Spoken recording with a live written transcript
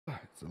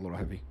it's a little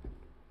heavy,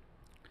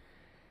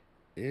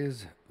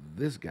 is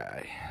this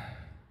guy.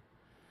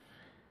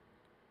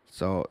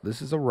 So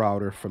this is a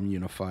router from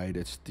Unified.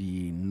 It's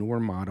the newer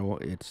model.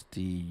 It's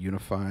the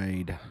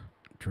Unified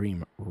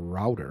Dream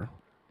Router.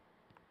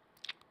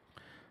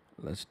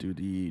 Let's do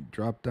the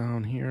drop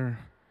down here.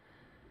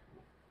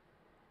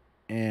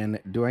 And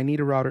do I need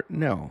a router?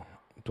 No.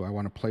 Do I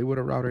want to play with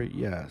a router?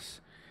 Yes.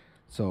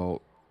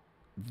 So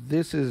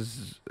this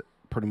is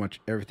pretty much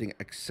everything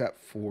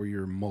except for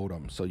your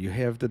modem. So you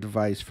have the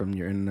device from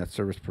your internet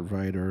service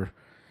provider.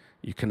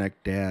 You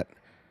connect that.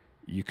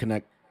 You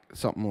connect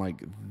something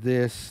like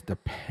this,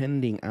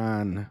 depending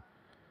on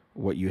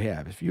what you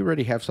have. If you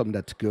already have something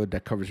that's good,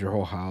 that covers your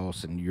whole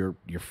house, and you're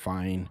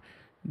fine,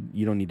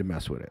 you don't need to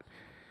mess with it.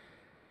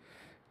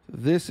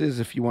 This is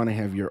if you want to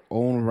have your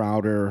own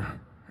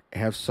router,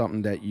 have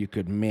something that you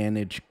could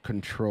manage,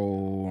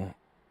 control,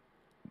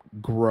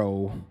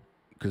 grow,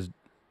 because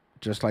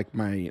just like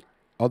my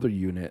other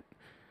unit,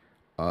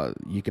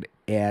 you could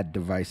add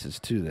devices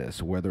to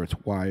this, whether it's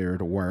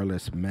wired,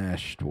 wireless,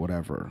 meshed,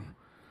 whatever.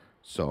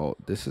 So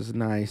this is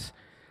nice.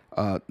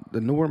 The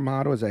newer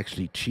model is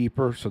actually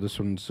cheaper. So this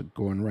one's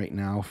going right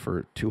now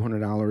for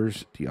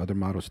 $200. The other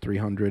model is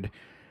 $300.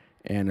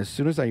 And as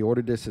soon as I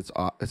ordered this, it's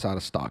out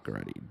of stock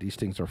already. These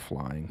things are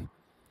flying.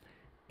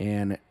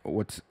 And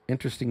what's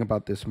interesting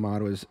about this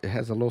model is it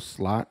has a little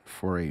slot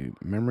for a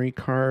memory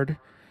card.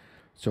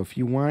 So if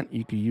you want,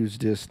 you could use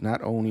this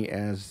not only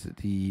as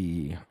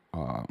the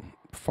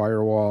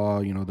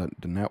firewall, you know,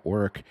 the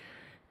network.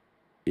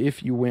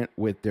 If you went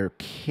with their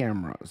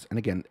cameras, and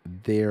again,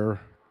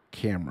 their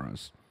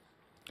cameras,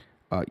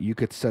 you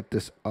could set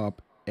this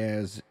up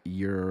as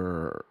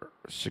your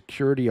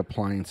security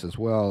appliance as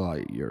well,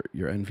 your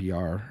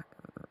NVR,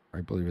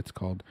 I believe it's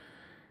called.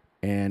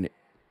 And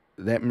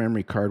that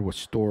memory card will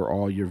store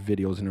all your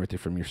videos and everything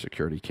from your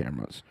security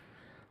cameras.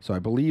 So I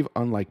believe,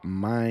 unlike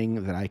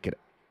mine, that I could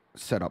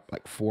set up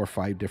like 4 or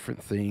 5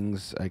 different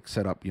things. I could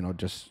set up, you know,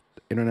 just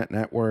internet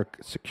network,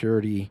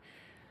 security,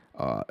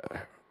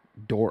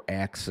 door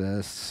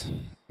access,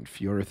 a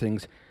few other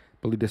things. I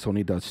believe this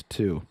only does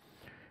 2.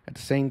 At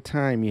the same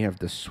time, you have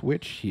the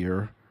switch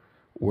here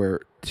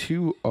where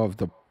 2 of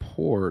the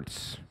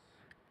ports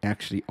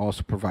actually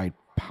also provide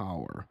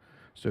power.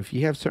 So if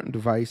you have certain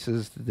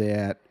devices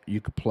that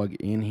you could plug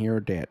in here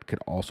that could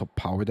also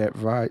power that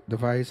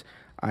device,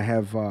 I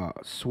have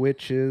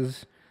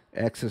switches,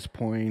 access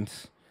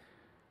points,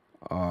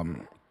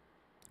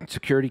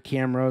 security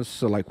cameras.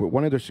 So like with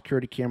one of their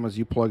security cameras,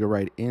 you plug it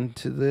right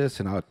into this,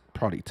 and I'll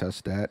probably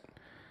test that.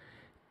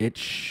 It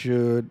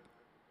should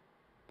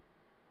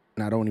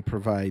not only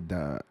provide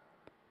the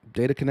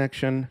data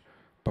connection,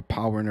 but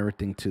power and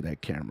everything to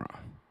that camera.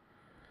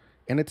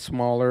 And it's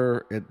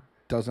smaller. It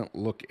doesn't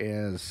look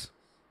as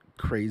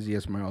crazy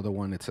as my other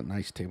one. It's a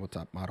nice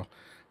tabletop model.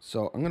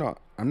 So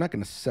I'm not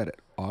gonna set it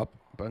up,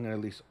 but I'm gonna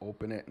at least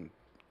open it and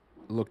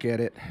look at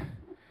it.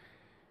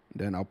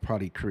 Then I'll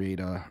probably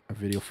create a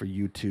video for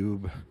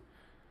YouTube,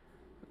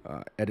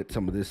 edit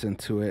some of this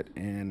into it,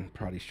 and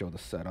probably show the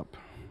setup.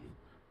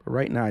 But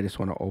right now, I just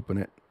want to open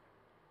it.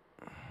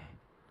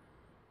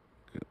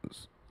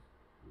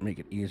 Make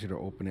it easier to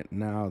open it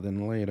now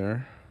than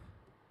later.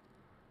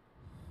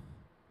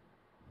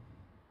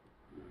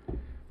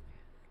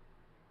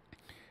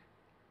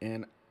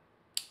 And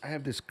I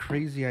have this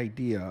crazy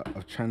idea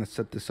of trying to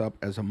set this up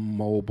as a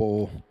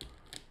mobile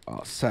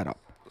setup.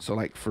 So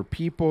like for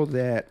people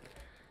that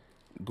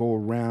go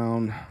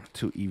around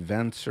to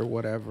events or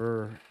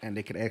whatever, and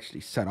they could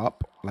actually set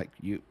up like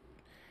you.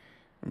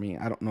 I mean,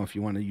 I don't know if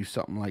you want to use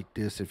something like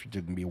this if you're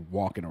just gonna be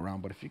walking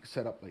around, but if you could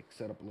set up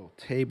a little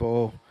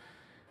table,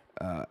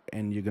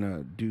 and you're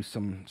gonna do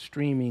some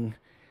streaming,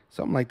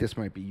 something like this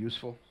might be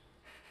useful,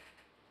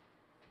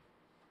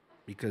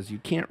 because you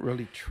can't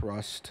really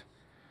trust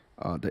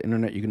the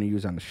internet you're gonna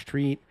use on the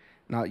street.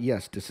 Now,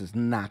 yes, this is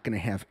not gonna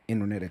have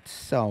internet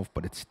itself,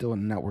 but it's still a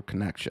network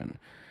connection.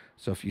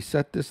 So if you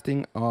set this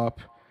thing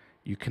up,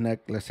 you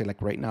connect, let's say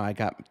like right now I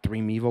got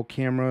 3 Mevo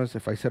cameras.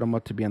 If I set them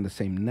up to be on the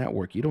same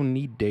network, you don't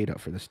need data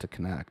for this to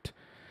connect.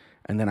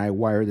 And then I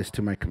wire this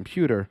to my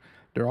computer.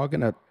 They're all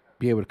going to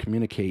be able to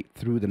communicate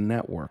through the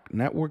network.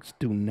 Networks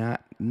do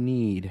not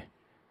need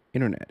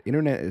internet.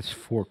 Internet is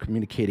for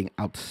communicating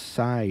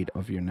outside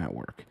of your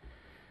network.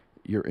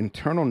 Your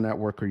internal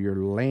network or your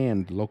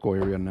LAN, local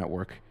area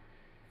network,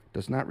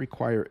 does not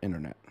require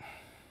internet.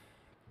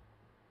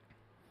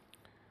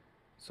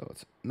 So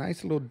it's a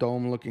nice little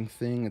dome looking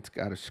thing. It's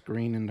got a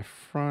screen in the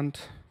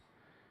front.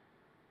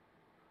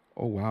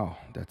 Oh wow,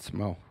 that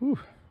smell. Whew.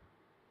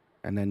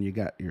 And then you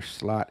got your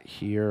slot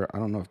here. I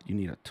don't know if you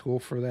need a tool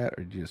for that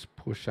or you just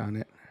push on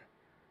it.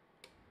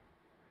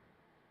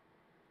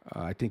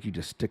 I think you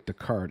just stick the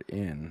card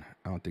in.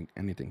 I don't think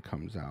anything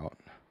comes out.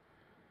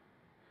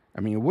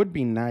 I mean, it would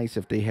be nice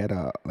if they had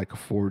a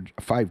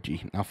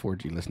 5G, not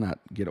 4G. Let's not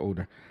get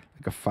older.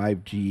 Like a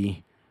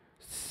 5G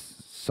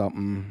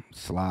something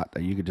slot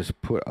that you could just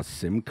put a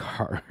SIM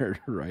card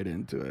right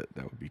into it.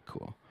 That would be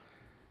cool.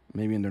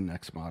 Maybe in their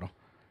next model.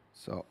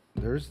 So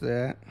there's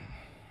that.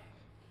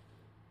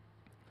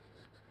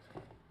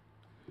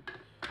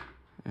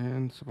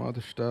 and some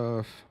other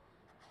stuff,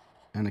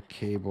 and a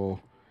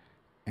cable.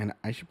 And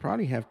I should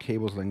probably have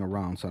cables laying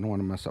around, so I don't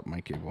want to mess up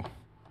my cable.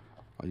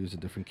 I'll use a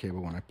different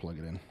cable when I plug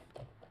it in.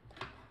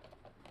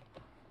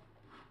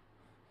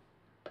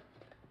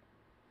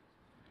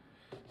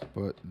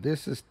 But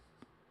this is,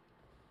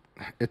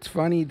 it's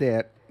funny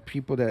that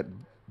people that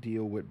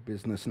deal with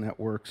business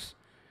networks,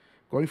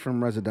 going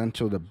from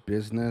residential to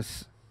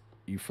business,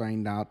 you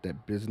find out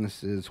that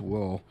businesses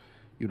will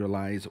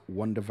utilize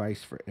one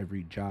device for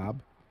every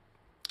job.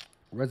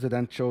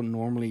 Residential,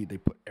 normally they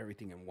put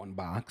everything in one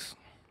box.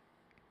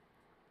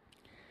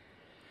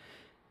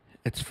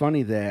 It's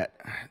funny that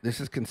this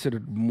is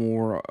considered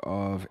more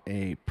of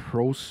a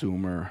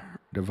prosumer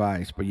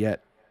device, but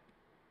yet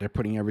they're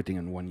putting everything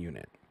in one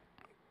unit.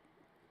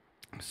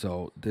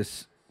 So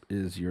this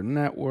is your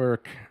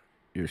network,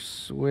 your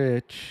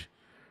switch,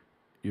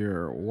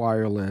 your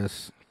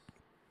wireless,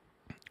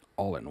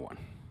 all in one.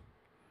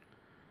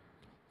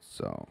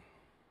 So,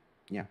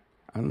 yeah.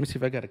 Let me see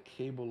if I got a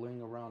cable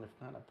laying around. If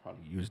not, I'll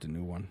probably use the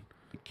new one.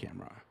 The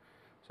camera.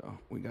 So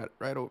we got it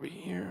right over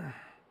here.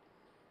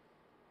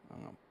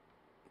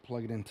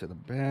 Plug it into the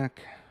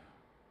back.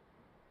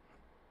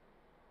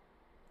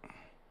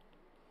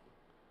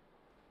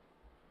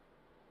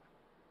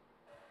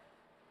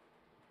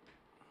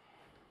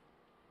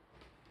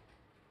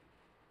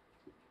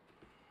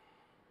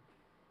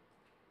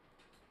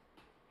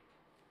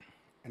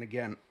 And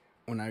again,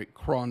 when I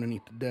crawl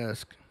underneath the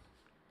desk,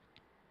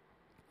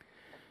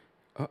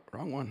 oh,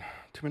 wrong one.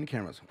 Too many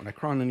cameras. When I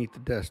crawl underneath the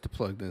desk to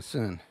plug this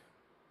in,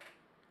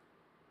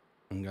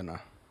 I'm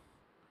gonna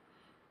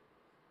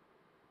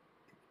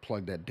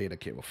plug that data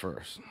cable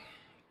first.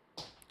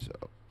 So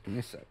give me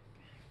a sec.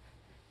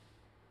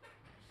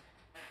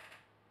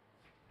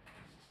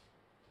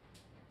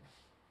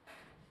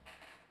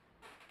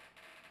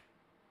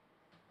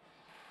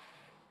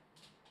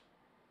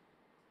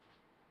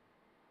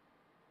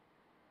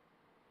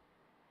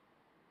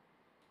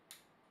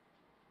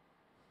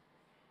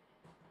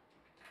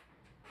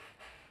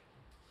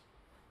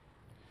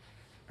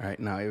 All right,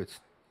 now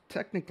it's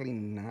technically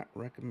not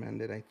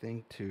recommended, I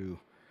think, to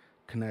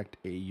connect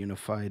a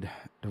unified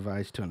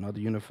device to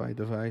another unified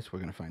device. We're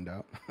going to find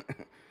out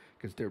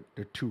because they're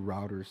two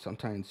routers.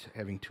 Sometimes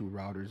having two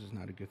routers is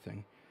not a good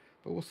thing,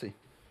 but we'll see.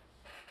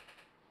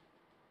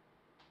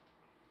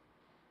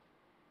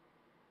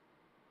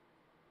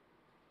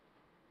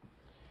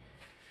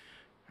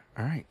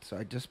 All right, so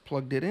I just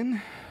plugged it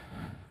in.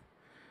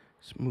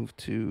 Let's move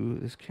to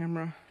this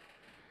camera.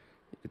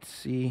 You can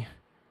see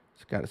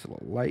it's got this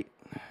little light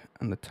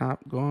on the top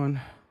going.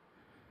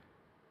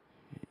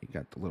 You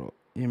got the little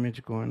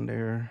image going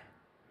there.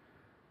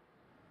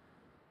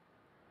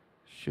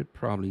 Should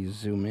probably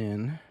zoom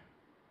in.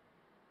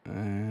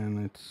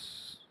 And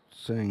it's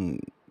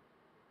saying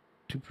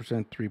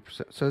 2%,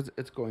 3%. So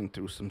it's going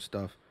through some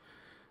stuff.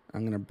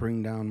 I'm going to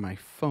bring down my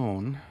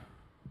phone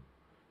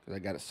because I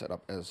got it set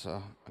up as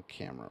a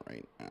camera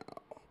right now.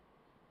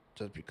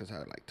 Just because I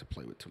like to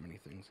play with too many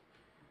things.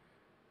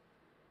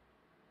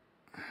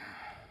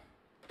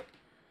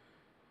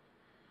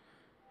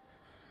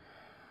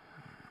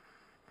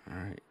 All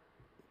right.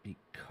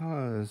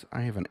 Because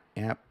I have an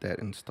app that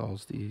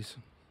installs these.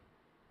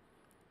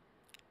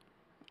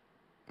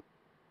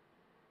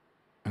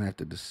 And I have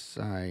to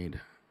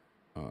decide,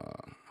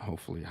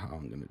 hopefully, how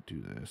I'm going to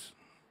do this.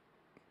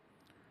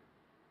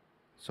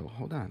 So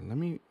hold on. Let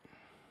me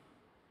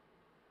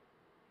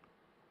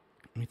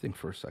think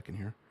for a second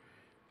here.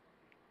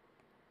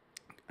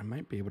 I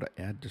might be able to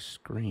add the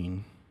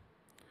screen.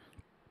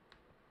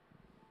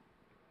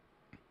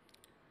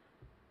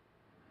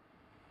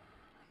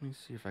 Let me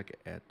see if I can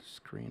add the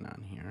screen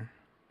on here.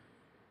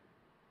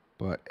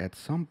 But at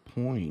some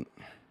point,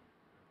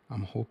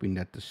 I'm hoping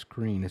that the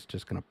screen is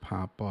just going to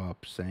pop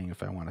up saying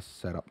if I want to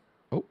set up.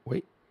 Oh,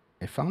 wait,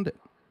 I found it.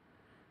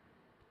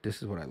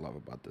 This is what I love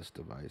about this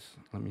device.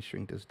 Let me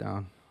shrink this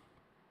down.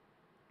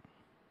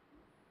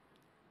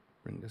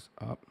 Bring this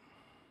up.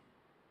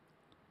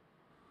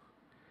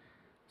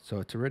 So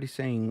it's already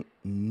saying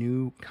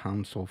new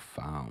console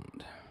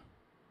found.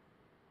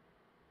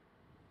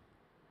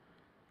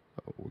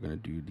 So we're going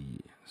to do the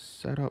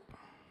setup.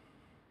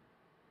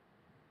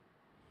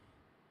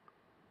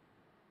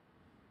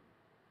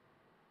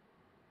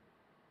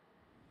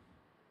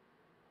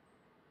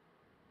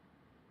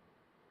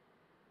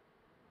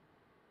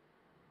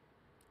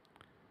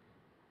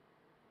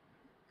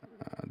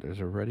 There's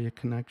already a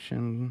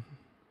connection.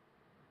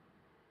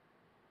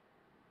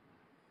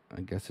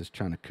 I guess it's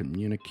trying to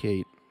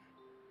communicate.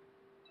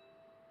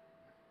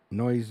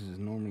 Noise is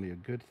normally a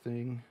good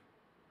thing.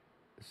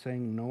 It's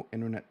saying no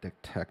internet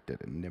detected,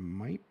 and it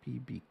might be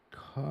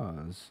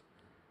because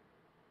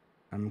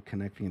I'm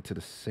connecting to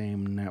the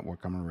same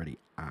network I'm already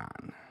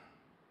on.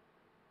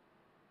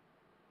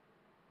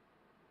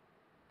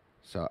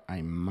 So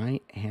I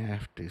might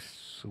have to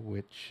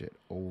switch it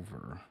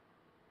over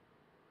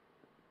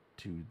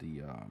to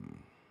the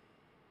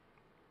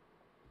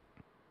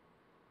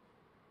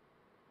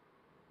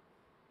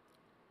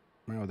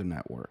my other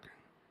network,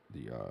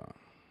 the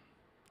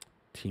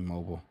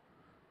T-Mobile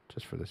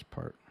just for this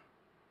part.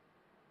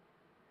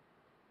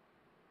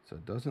 So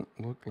it doesn't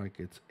look like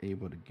it's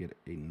able to get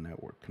a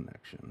network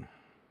connection.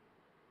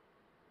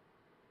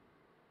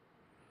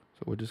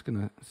 So we're just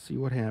gonna see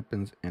what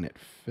happens, and it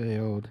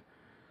failed.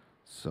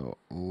 So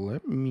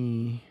let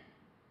me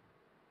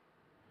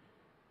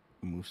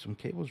move some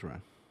cables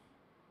around.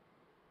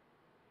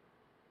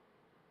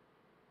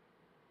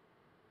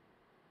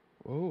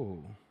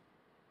 Oh,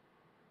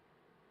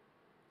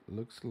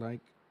 looks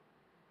like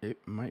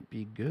it might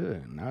be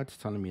good. Now it's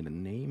telling me to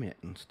name it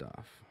and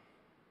stuff.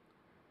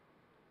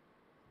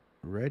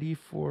 Ready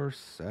for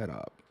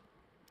setup.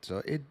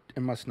 So it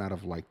must not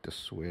have liked the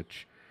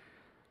switch.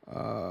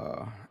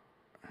 The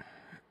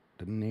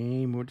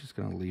name, we're just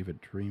gonna leave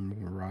it Dream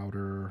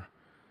Router.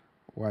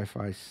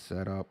 Wi-Fi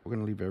setup, we're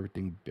gonna leave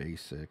everything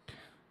basic.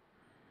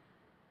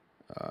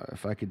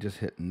 If I could just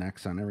hit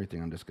next on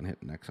everything, I'm just gonna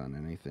hit next on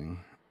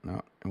anything.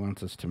 No, it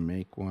wants us to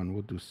make one.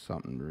 We'll do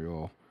something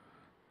real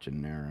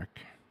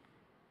generic.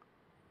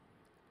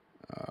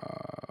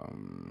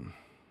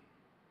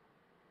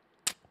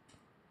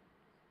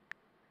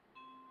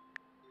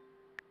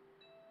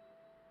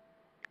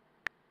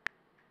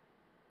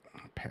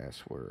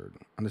 Password.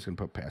 I'm just gonna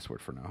put password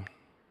for now.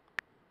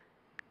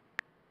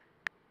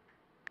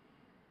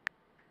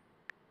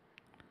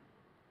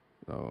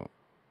 So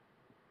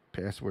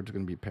password's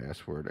gonna be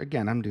password.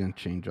 Again, I'm gonna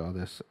change all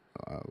this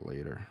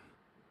later.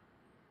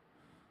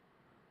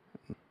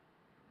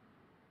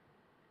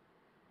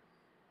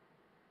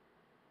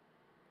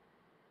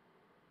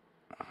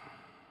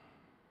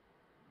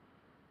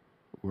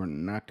 We're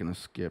not gonna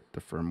skip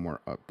the firmware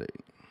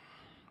update.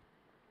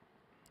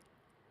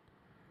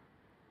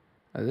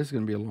 This is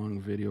going to be a long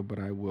video, but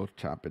I will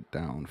chop it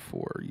down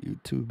for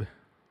YouTube.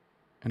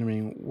 And I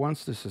mean,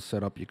 once this is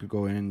set up, you could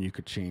go in, you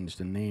could change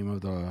the name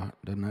of the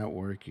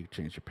network, you could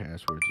change your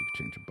passwords, you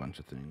could change a bunch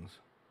of things.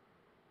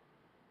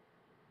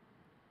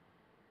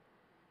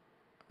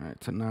 All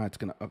right, so now it's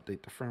going to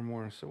update the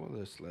firmware, so we'll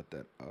just let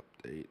that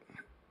update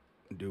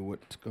do what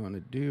it's going to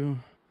do.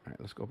 All right,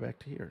 let's go back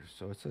to here.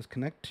 So it says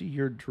connect to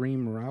your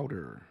Dream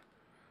Router.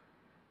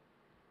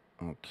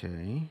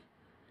 Okay.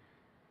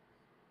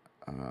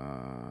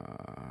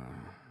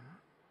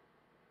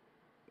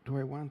 Do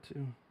I want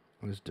to?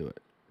 Let's do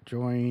it.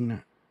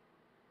 Join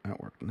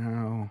network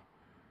now.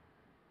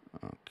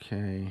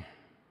 Okay.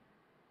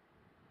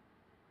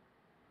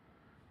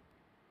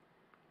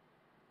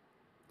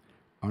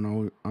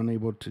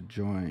 Unable to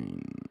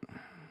join.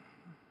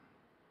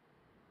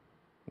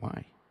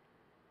 Why?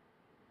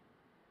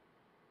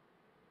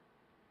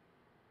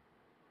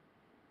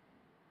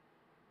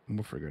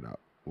 We'll figure it out.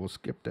 We'll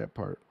skip that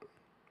part.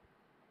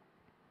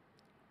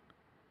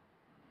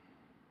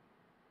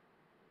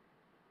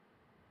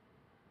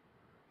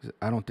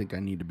 I don't think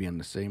I need to be on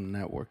the same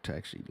network to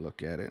actually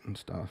look at it and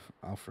stuff.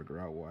 I'll figure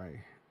out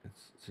why it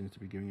seems to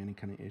be giving any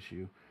kind of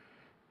issue.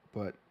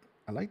 But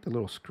I like the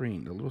little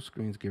screen. The little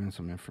screen's giving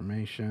some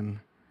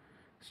information.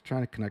 It's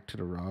trying to connect to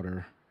the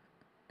router,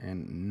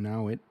 and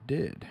now it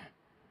did.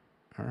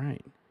 All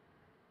right.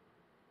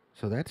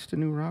 So that's the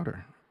new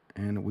router.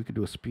 And we could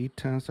do a speed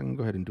test. I can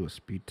go ahead and do a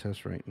speed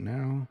test right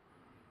now.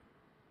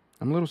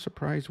 I'm a little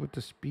surprised with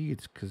the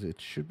speeds because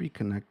it should be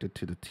connected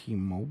to the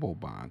T-Mobile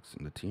box,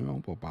 and the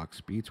T-Mobile box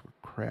speeds were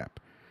crap.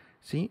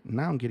 See,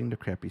 now I'm getting the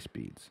crappy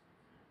speeds.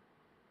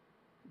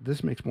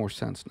 This makes more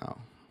sense now.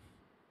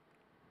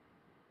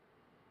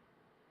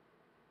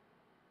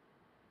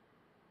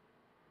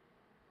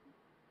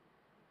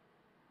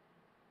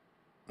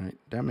 All right,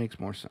 that makes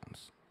more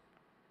sense.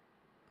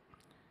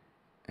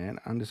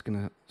 And I'm just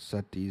going to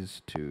set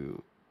these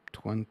to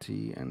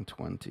 20 and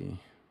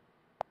 20.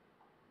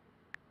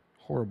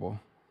 Horrible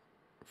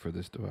for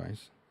this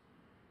device,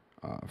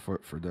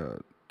 for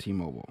the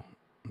T-Mobile,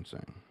 I'm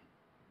saying.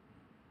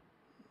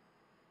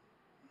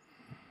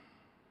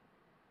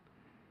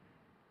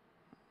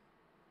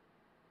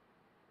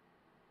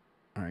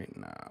 All right,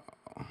 now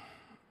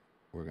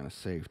we're gonna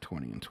save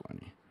 20 and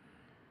 20.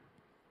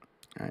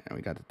 All right, and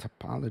we got the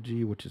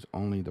topology, which is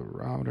only the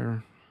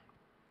router.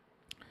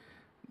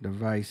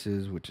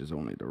 Devices, which is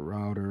only the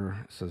router.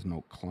 It says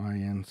no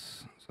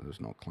clients, so there's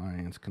no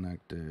clients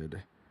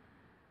connected.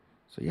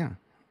 So yeah.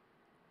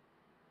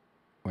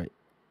 Wait.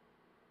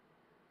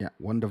 Yeah,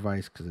 one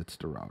device because it's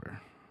the router.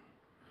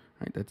 All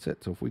right, that's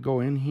it. So if we go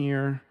in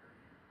here,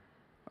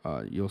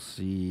 you'll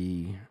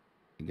see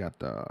you got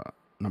the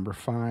number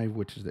 5,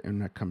 which is the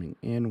internet coming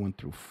in. 1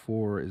 through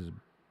 4 is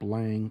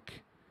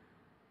blank.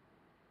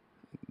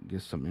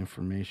 Get some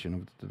information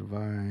of the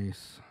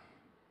device.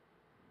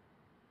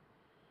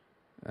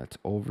 That's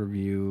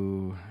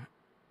overview.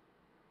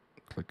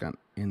 Click on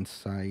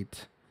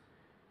Insight.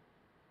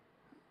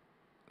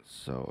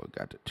 So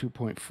got the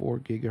 2.4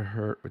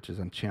 gigahertz, which is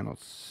on channel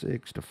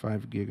 6, to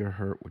 5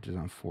 gigahertz, which is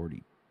on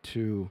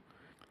 42.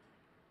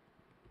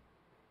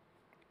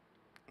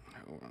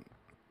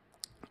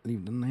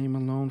 Leave the name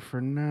alone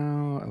for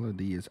now.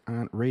 LED is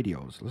on.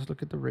 Radios. Let's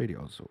look at the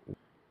radios. So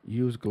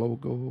use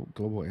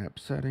global app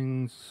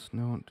settings.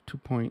 No,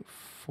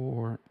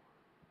 2.45.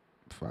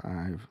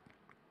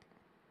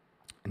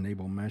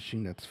 Enable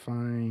meshing, that's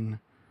fine.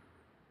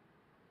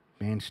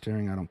 Band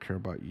steering, I don't care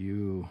about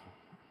you.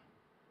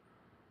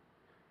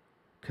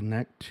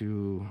 Connect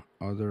to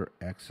other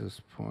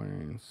access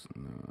points.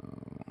 No,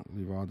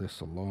 leave all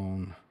this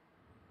alone.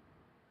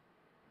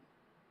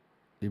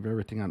 Leave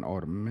everything on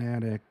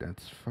automatic,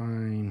 that's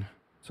fine.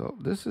 So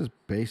this is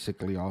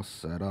basically all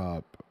set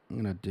up. I'm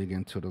gonna dig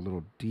into it a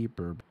little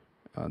deeper.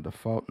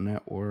 Default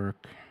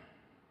network.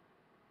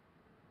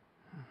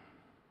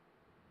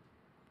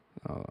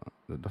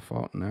 The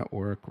default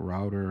network,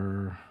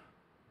 router,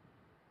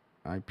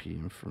 IP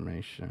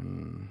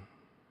information.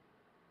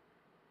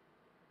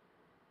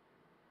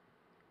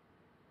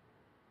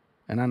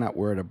 And I'm not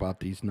worried about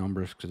these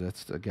numbers because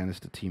that's, again, it's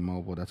the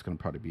T-Mobile. That's going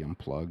to probably be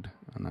unplugged.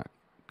 I'm not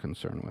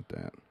concerned with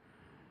that.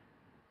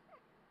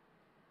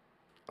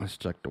 Let's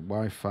check the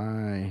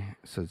Wi-Fi.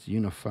 It says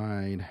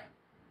unified.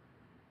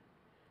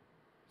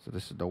 So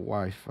this is the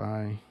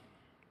Wi-Fi.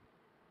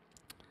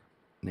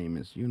 Name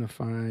is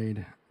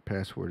unified.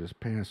 Password is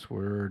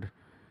password.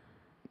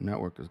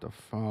 Network is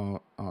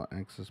default. All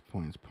access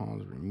points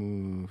pause,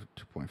 remove.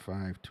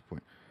 2.5.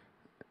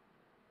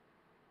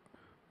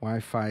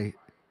 Wi-Fi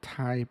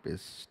type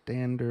is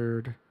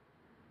standard.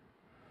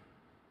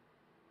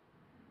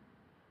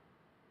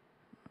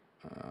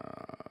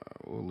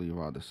 We'll leave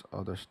all this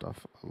other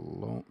stuff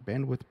alone.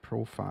 Bandwidth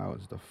profile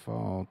is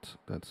default.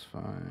 That's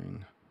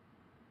fine.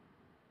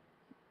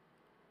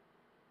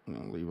 I'm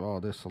gonna leave all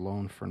this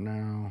alone for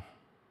now.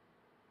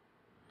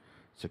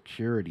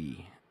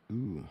 Security.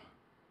 Ooh.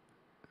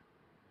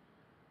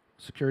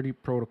 Security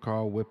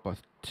protocol WIPA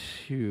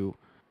 2.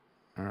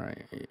 All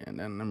right, and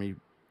then let me.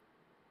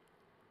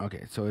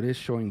 Okay, so it is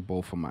showing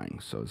both of mine.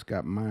 So it's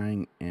got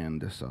mine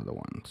and this other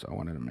one. So I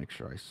wanted to make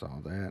sure I saw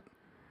that.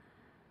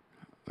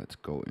 Let's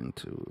go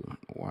into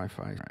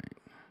Wi-Fi. Right.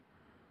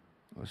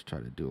 Let's try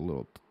to do a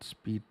little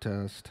speed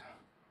test.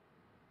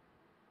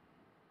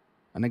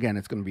 And again,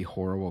 it's going to be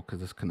horrible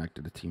because it's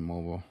connected to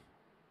T-Mobile.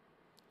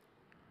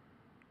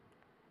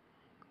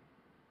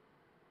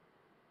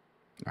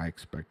 I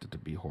expect it to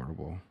be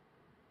horrible.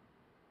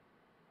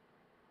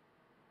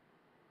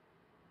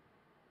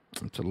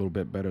 It's a little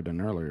bit better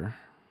than earlier.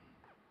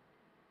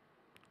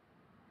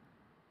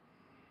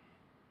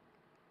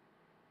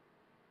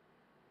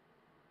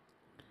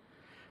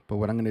 But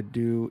what I'm going to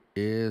do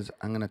is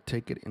I'm going to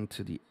take it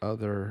into the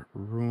other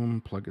room,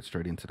 plug it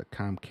straight into the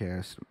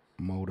Comcast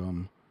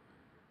modem,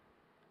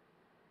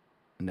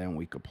 and then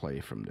we could play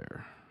from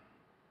there.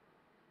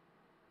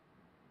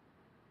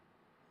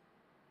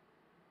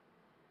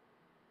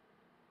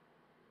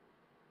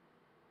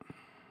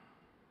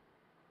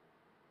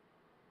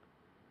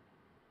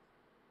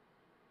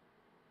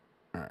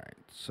 All right,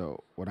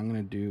 so what I'm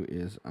going to do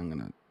is I'm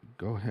going to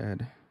go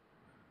ahead.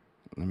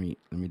 Let me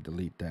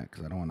delete that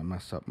because I don't want to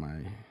mess up my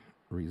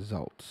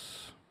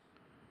results.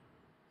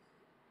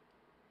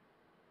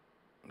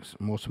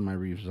 Most of my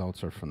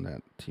results are from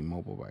that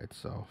T-Mobile by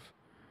itself.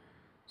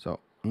 So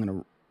I'm going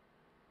to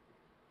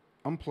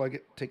unplug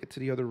it, take it to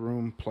the other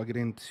room, plug it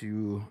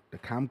into the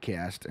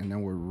Comcast, and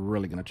then we're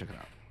really going to check it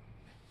out.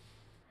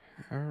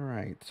 All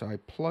right, so I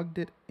plugged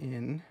it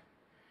in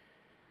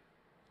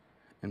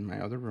my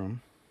other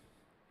room.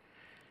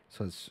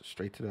 So it's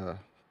straight to the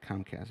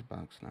Comcast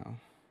box now,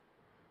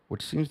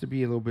 which seems to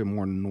be a little bit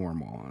more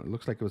normal. It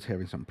looks like it was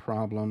having some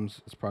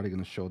problems. It's probably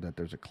going to show that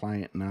there's a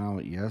client now.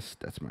 Yes,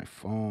 that's my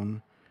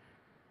phone.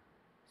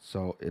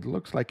 So it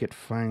looks like it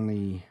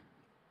finally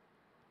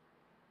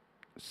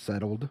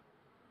settled.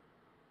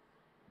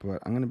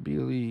 But I'm going to be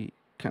really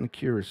kind of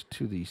curious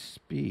to these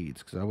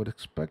speeds because I would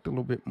expect a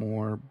little bit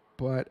more.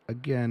 But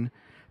again,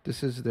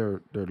 this is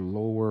their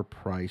lower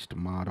priced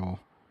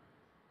model.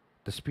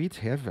 The speeds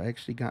have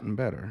actually gotten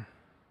better.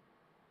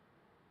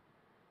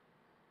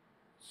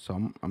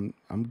 So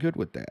I'm good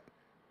with that.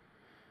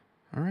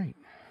 All right.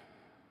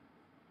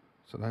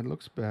 So that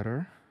looks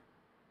better.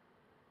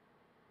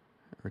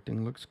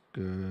 Everything looks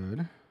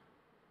good.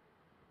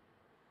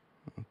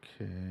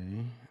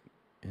 Okay.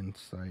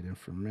 Inside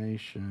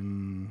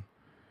information.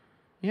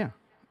 Yeah.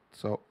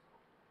 So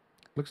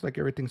looks like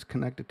everything's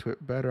connected to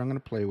it better. I'm going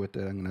to play with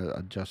it. I'm going to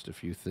adjust a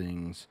few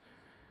things.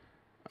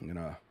 I'm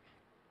going to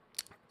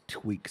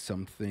tweak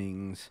some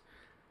things.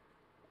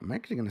 I'm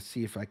actually going to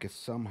see if I could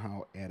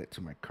somehow add it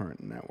to my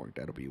current network.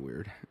 That'll be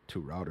weird. 2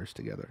 routers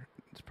together.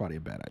 It's probably a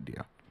bad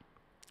idea.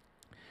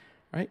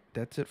 All right,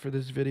 that's it for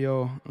this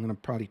video. I'm going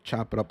to probably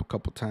chop it up a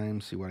couple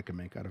times, see what I can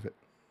make out of it.